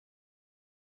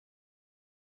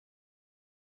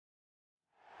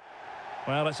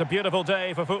Well, it's a beautiful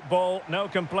day for football. No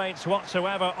complaints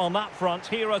whatsoever on that front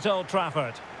here at Old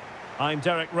Trafford. I'm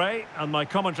Derek Ray, and my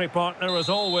commentary partner, as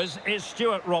always, is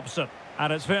Stuart Robson.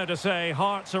 And it's fair to say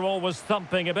hearts are always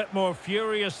thumping a bit more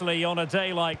furiously on a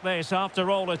day like this.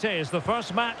 After all, it is the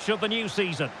first match of the new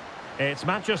season. It's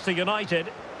Manchester United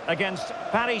against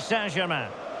Paris Saint-Germain.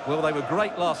 Well, they were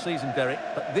great last season, Derek,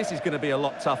 but this is going to be a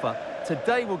lot tougher.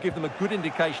 Today will give them a good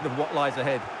indication of what lies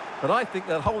ahead. But I think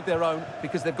they'll hold their own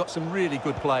because they've got some really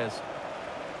good players.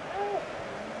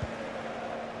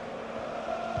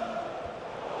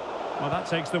 Well, that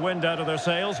takes the wind out of their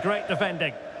sails. Great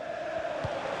defending.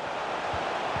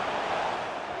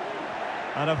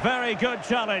 And a very good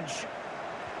challenge.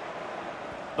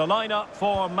 The lineup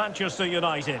for Manchester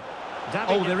United.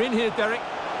 Oh, they're in here, Derek.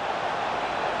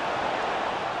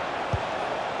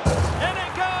 In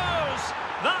it goes!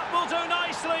 That will do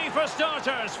nicely for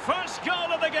starters. First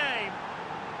goal of the game.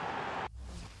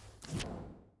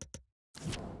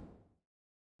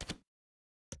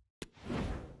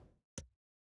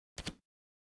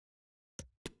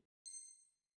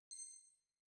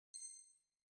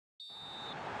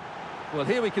 Well,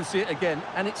 here we can see it again,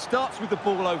 and it starts with the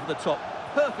ball over the top,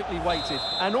 perfectly weighted,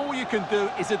 and all you can do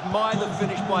is admire the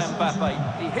finish by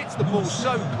Mbappe. He hits the ball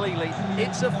so cleanly,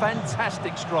 it's a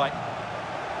fantastic strike.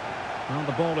 Well,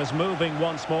 the ball is moving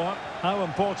once more. How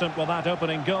important will that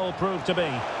opening goal prove to be?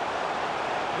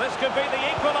 This could be the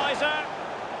equaliser,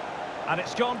 and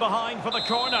it's gone behind for the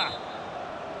corner.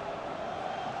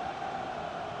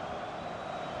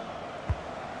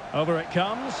 Over it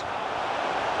comes.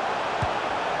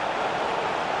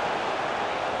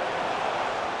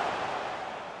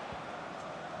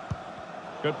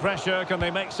 Good pressure, can they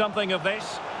make something of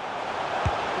this?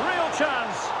 Real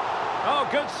chance! Oh,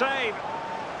 good save!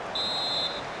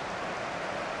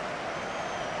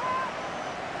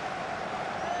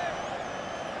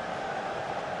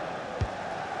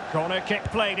 Corner kick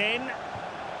played in.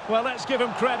 Well, let's give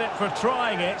him credit for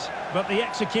trying it, but the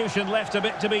execution left a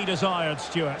bit to be desired,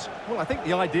 Stuart. Well, I think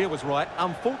the idea was right.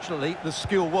 Unfortunately, the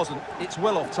skill wasn't. It's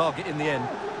well off target in the end.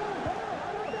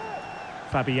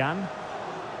 Fabian.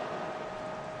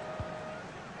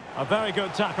 A very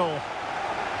good tackle.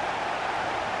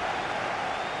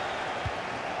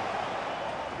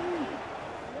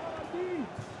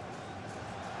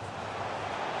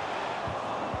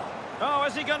 Oh,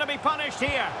 is he going to be punished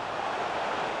here?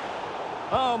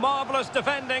 Oh, marvellous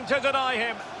defending to deny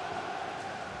him.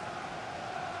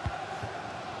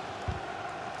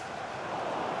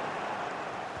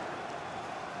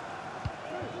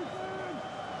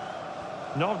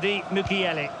 Nordi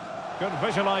Mukiele. Good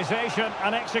visualisation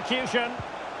and execution.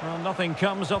 Well, nothing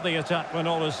comes of the attack when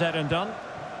all is said and done.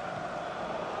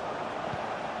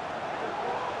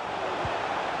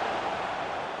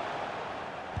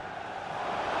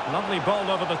 Lovely ball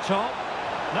over the top.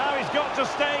 Now he's got to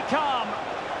stay calm.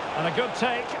 And a good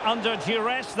take under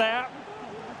duress there.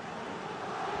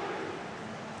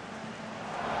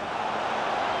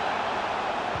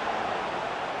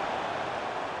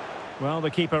 Well,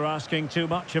 the keeper asking too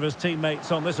much of his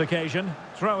teammates on this occasion.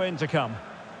 Throw in to come.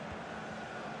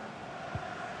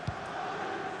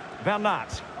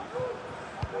 Bernat.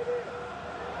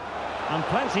 And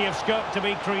plenty of scope to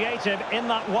be created in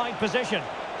that wide position.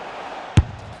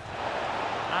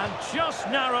 And just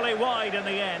narrowly wide in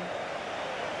the end.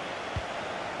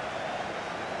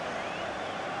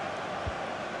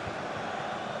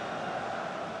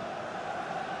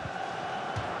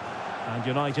 And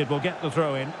United will get the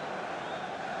throw in.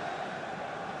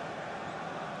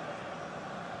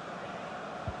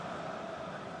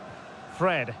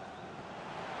 Fred.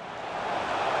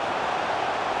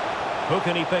 Who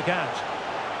can he pick out?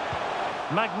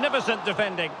 Magnificent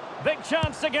defending. Big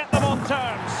chance to get them on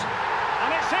terms.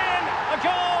 And it's in! A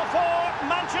goal for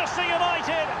Manchester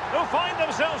United, who find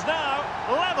themselves now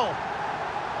level.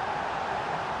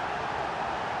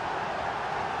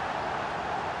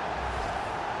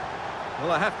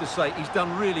 Well, I have to say, he's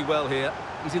done really well here.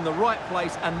 He's in the right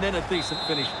place and then a decent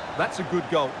finish. That's a good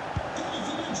goal.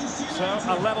 So,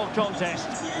 a level contest,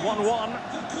 1-1.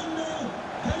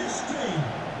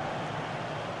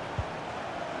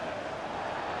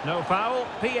 No foul,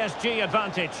 PSG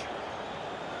advantage.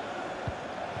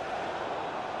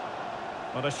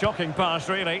 What a shocking pass,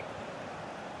 really.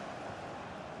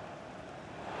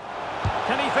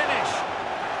 Can he finish?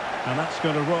 And that's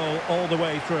going to roll all the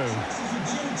way through.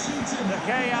 De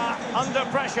Gea under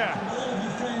pressure.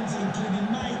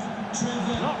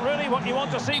 Not really what you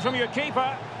want to see from your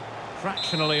keeper.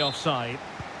 Fractionally offside.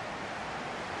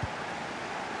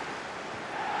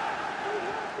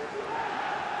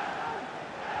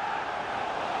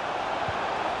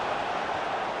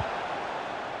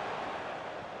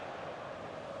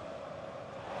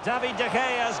 David De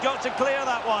Gea has got to clear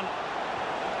that one.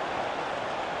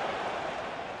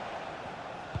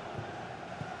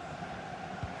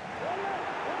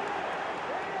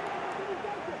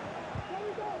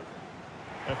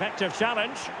 Effective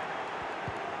challenge.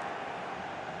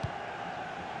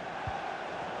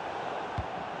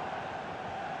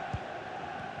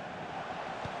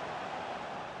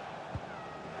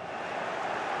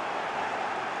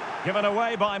 Given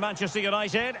away by Manchester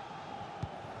United.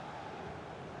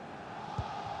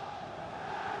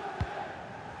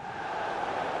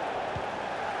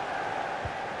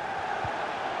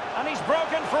 And he's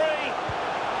broken free.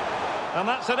 And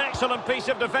that's an excellent piece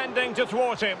of defending to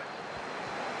thwart him.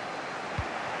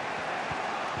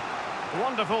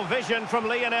 Wonderful vision from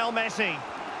Lionel Messi.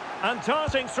 And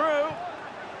darting through.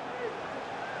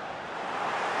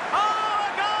 Oh,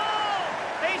 a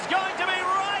goal! He's going to be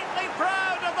rightly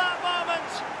proud of that moment.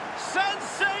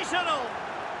 Sensational!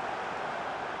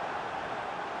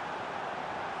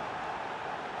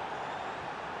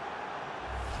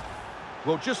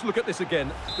 Well, just look at this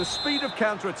again. The speed of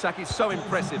counter-attack is so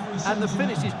impressive, and the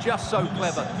finish is just so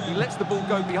clever. He lets the ball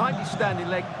go behind his standing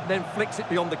leg, then flicks it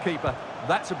beyond the keeper.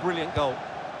 That's a brilliant goal.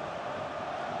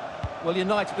 Well,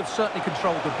 United have certainly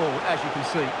controlled the ball, as you can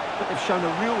see, but they've shown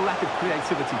a real lack of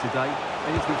creativity today.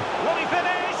 Will he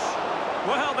finish?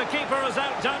 Well, the keeper has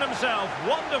outdone himself.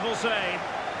 Wonderful save.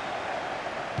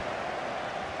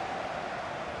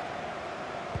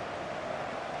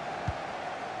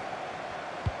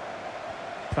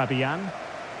 Fabian.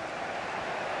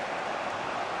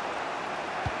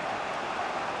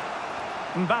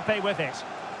 Mbappe with it.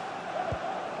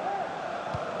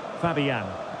 Fabian.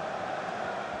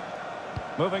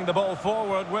 Moving the ball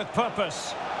forward with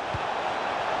purpose.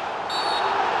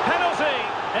 Penalty,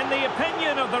 in the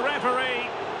opinion of the referee.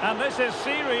 And this is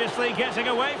seriously getting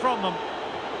away from them.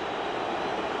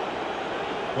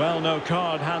 Well, no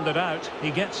card handed out. He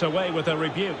gets away with a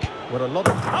rebuke. What a lot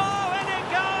of... Oh, and it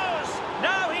goes!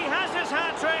 Now he has his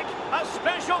hat-trick. A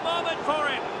special moment for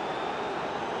him.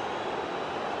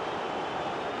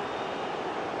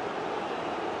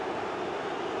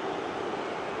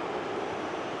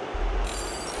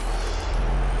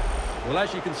 Well,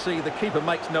 as you can see, the keeper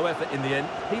makes no effort in the end.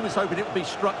 He was hoping it would be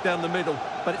struck down the middle,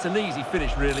 but it's an easy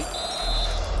finish, really.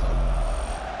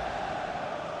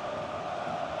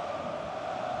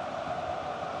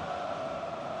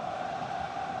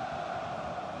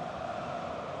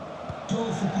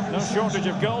 No shortage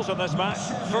of goals in this match.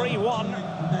 3-1.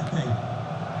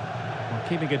 Well,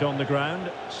 keeping it on the ground.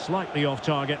 Slightly off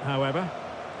target, however.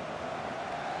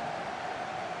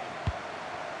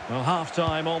 Well,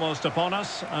 half-time almost upon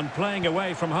us, and playing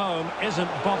away from home isn't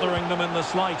bothering them in the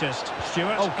slightest.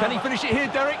 Stuart. Oh, can he finish it here,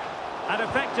 Derek? And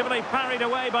effectively parried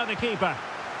away by the keeper.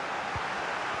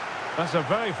 That's a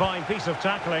very fine piece of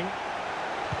tackling.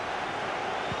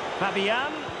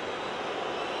 Fabian.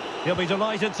 He'll be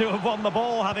delighted to have won the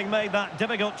ball, having made that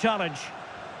difficult challenge.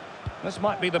 This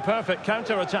might be the perfect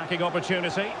counter-attacking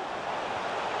opportunity.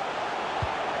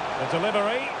 The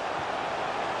delivery.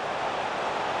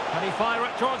 Can he fire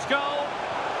it towards goal?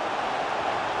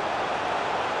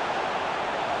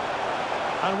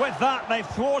 And with that, they've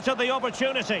thwarted the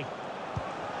opportunity.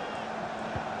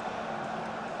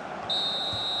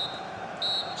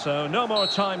 So no more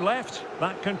time left.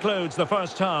 That concludes the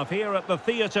first half here at the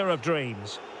Theatre of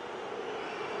Dreams.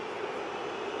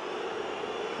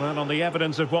 Well, on the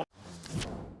evidence of what...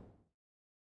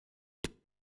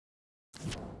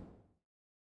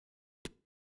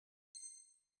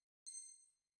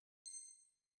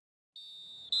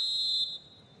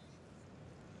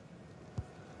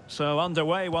 So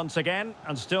underway once again,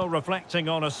 and still reflecting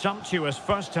on a sumptuous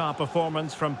first-half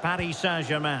performance from Paris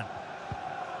Saint-Germain.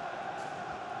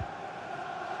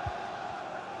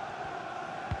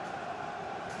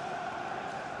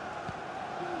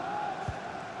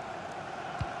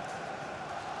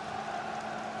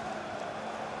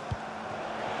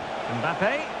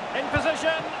 Mbappe in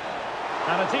position,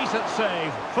 and a decent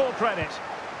save, full credit.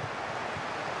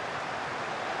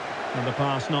 And the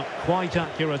pass not quite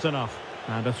accurate enough.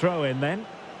 And a throw in then.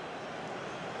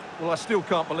 Well, I still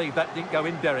can't believe that didn't go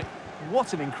in, Derek.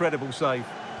 What an incredible save.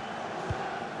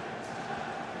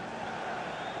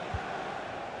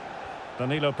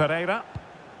 Danilo Pereira.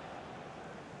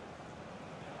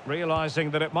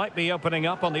 Realising that it might be opening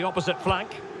up on the opposite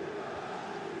flank.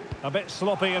 A bit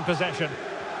sloppy in possession.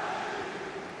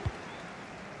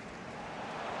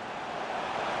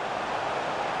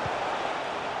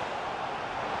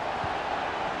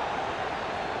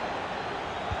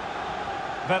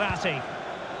 Verratti.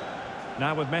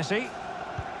 Now with Messi.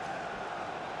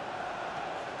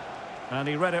 And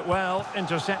he read it well,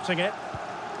 intercepting it.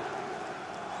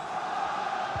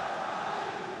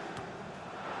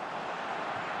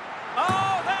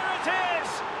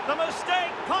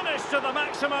 to the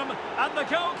maximum, and the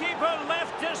goalkeeper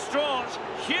left distraught.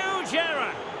 Huge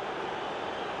error.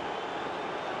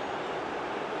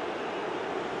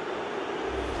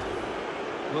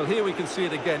 Well, here we can see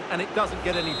it again, and it doesn't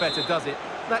get any better, does it?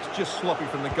 That's just sloppy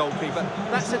from the goalkeeper.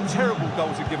 That's a terrible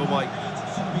goal to give away.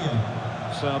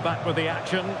 So back with the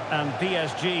action, and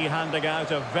PSG handing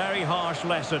out a very harsh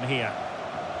lesson here.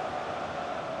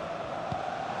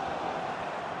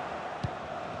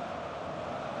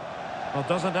 Well,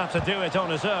 doesn't have to do it on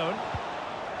his own.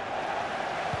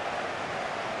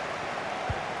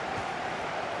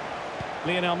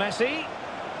 Lionel Messi.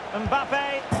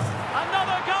 Mbappe.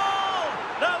 Another goal!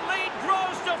 The lead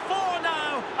grows to 4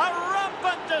 now. A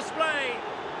rampant display.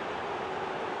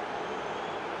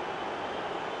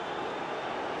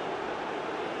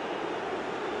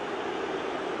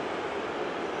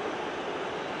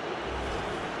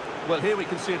 Well, here we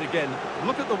can see it again.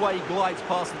 Look at the way he glides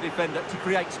past the defender to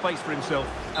create space for himself.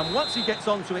 And once he gets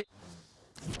onto it...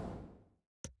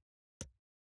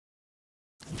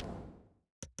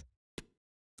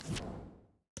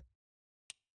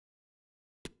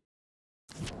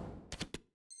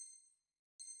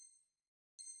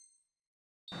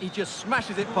 he just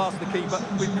smashes it past the keeper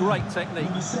with great technique.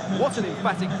 What an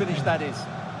emphatic finish that is.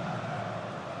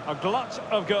 A glut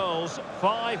of goals.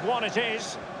 5-1 it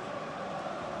is.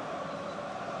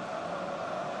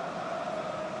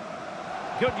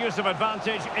 Good use of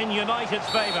advantage in United's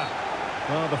favour.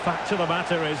 Well, the fact of the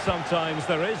matter is sometimes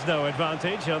there is no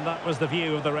advantage, and that was the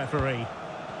view of the referee.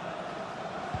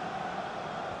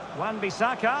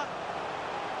 Wan-Bissaka.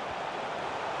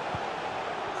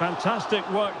 Fantastic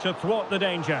work to thwart the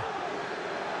danger.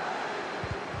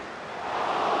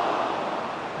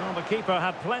 Well, the keeper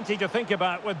had plenty to think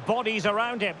about with bodies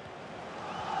around him.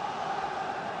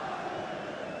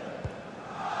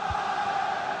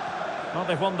 Well,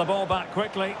 they've won the ball back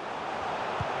quickly.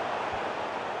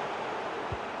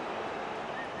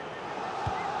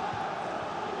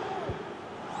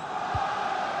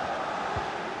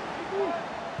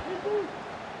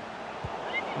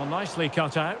 Well, nicely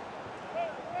cut out.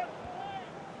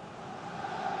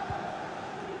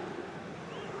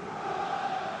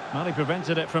 Well, he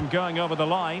prevented it from going over the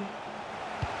line.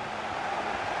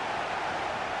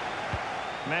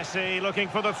 Messi looking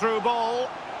for the through ball.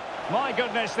 My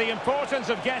goodness, the importance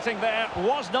of getting there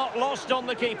was not lost on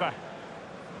the keeper.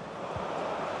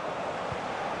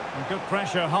 And good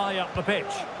pressure high up the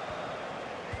pitch.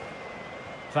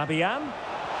 Fabian.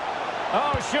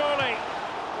 Oh, surely.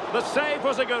 The save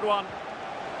was a good one.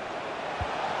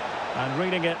 And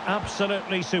reading it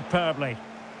absolutely superbly.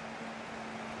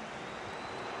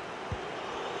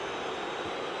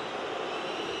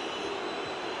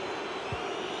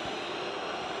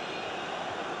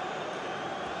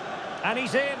 And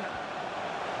he's in.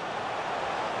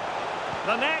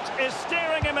 The net is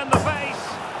staring him in the face.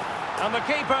 And the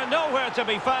keeper nowhere to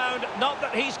be found, not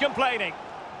that he's complaining.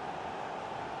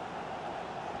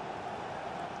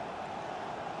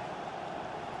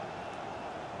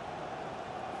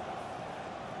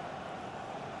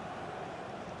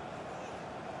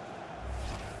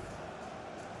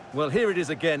 Well, here it is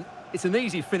again. It's an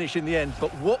easy finish in the end, but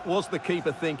what was the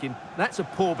keeper thinking? That's a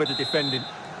poor bit of defending.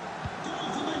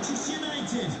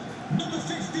 Number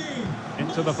 15.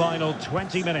 Into the final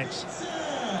 20 minutes.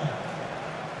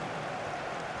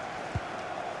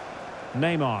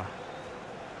 Neymar.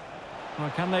 Or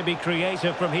can they be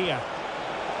creative from here?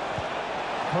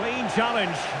 Clean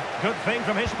challenge. Good thing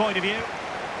from his point of view.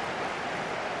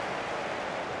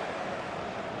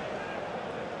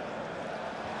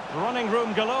 Running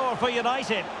room galore for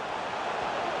United.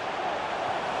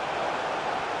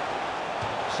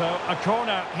 So a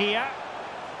corner here.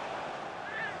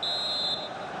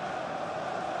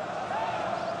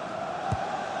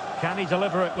 Can he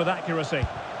deliver it with accuracy?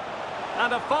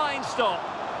 And a fine stop.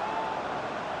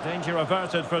 Danger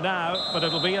averted for now, but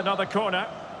it'll be another corner.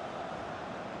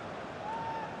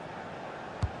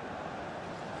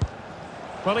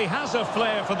 Well, he has a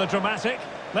flair for the dramatic.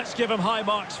 Let's give him high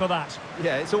marks for that.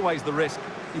 Yeah, it's always the risk.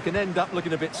 You can end up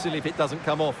looking a bit silly if it doesn't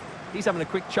come off. He's having a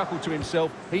quick chuckle to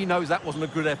himself. He knows that wasn't a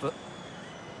good effort.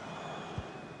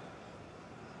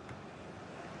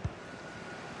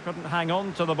 Couldn't hang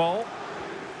on to the ball.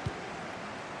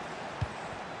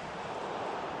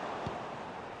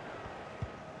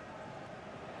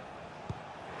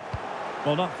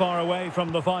 Well, not far away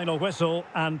from the final whistle,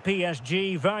 and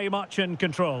PSG very much in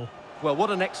control. Well,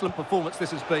 what an excellent performance this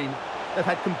has been. They've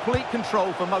had complete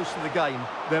control for most of the game.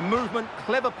 Their movement,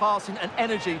 clever passing and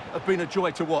energy have been a joy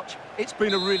to watch. It's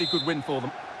been a really good win for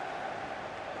them.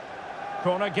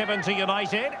 Corner given to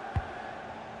United.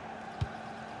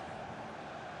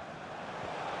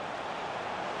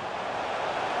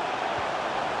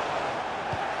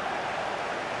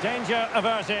 Danger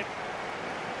averted.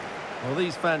 Well,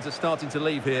 these fans are starting to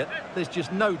leave here. There's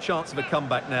just no chance of a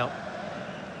comeback now.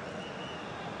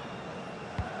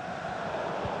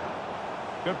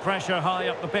 Good pressure high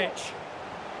up the pitch.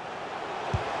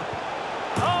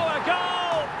 Oh, a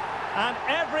goal! And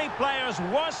every player's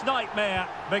worst nightmare,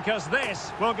 because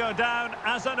this will go down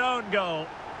as an own goal.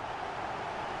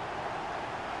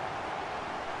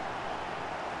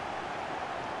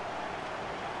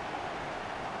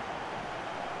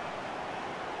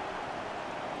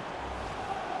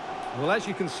 Well, as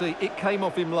you can see, it came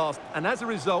off him last, and as a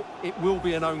result, it will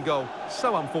be an own goal.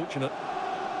 So unfortunate.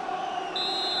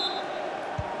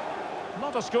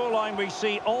 Not a scoreline we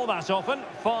see all that often.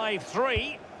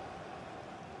 5-3.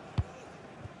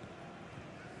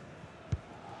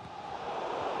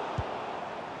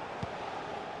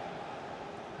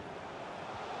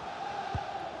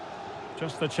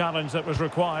 Just the challenge that was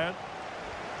required.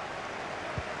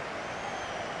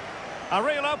 A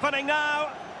real opening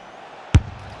now.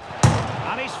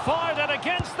 And he's fired it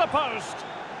against the post.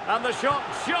 And the shot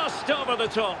just over the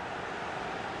top.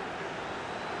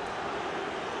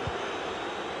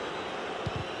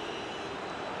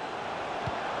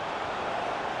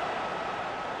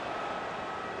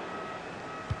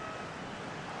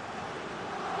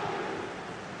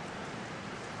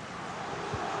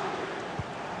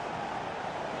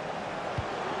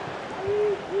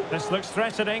 This looks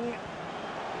threatening.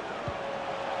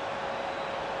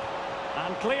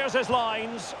 And clears his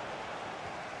lines.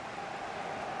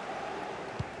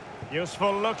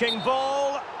 Useful looking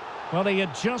ball. Well, he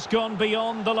had just gone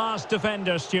beyond the last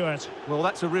defender, Stuart. Well,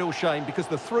 that's a real shame because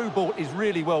the through ball is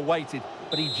really well weighted,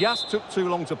 but he just took too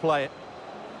long to play it.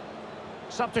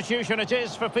 Substitution it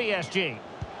is for PSG.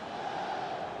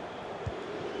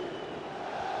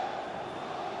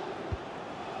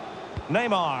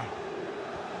 Neymar.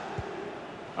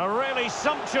 A really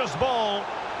sumptuous ball.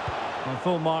 Well,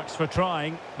 full marks for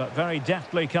trying, but very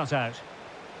deftly cut out.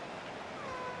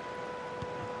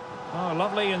 Oh,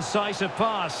 lovely incisive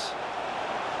pass.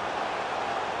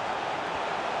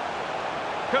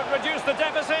 Could reduce the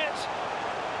deficit.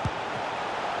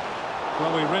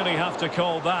 Well, we really have to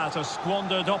call that a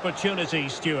squandered opportunity,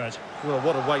 Stuart. Well,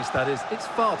 what a waste that is. It's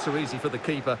far too easy for the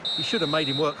keeper. He should have made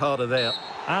him work harder there.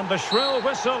 And the shrill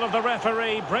whistle of the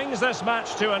referee brings this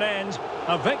match to an end.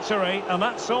 A victory, and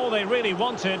that's all they really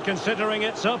wanted, considering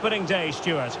it's opening day,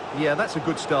 Stuart. Yeah, that's a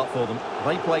good start for them.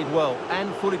 They played well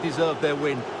and fully deserved their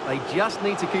win. They just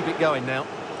need to keep it going now.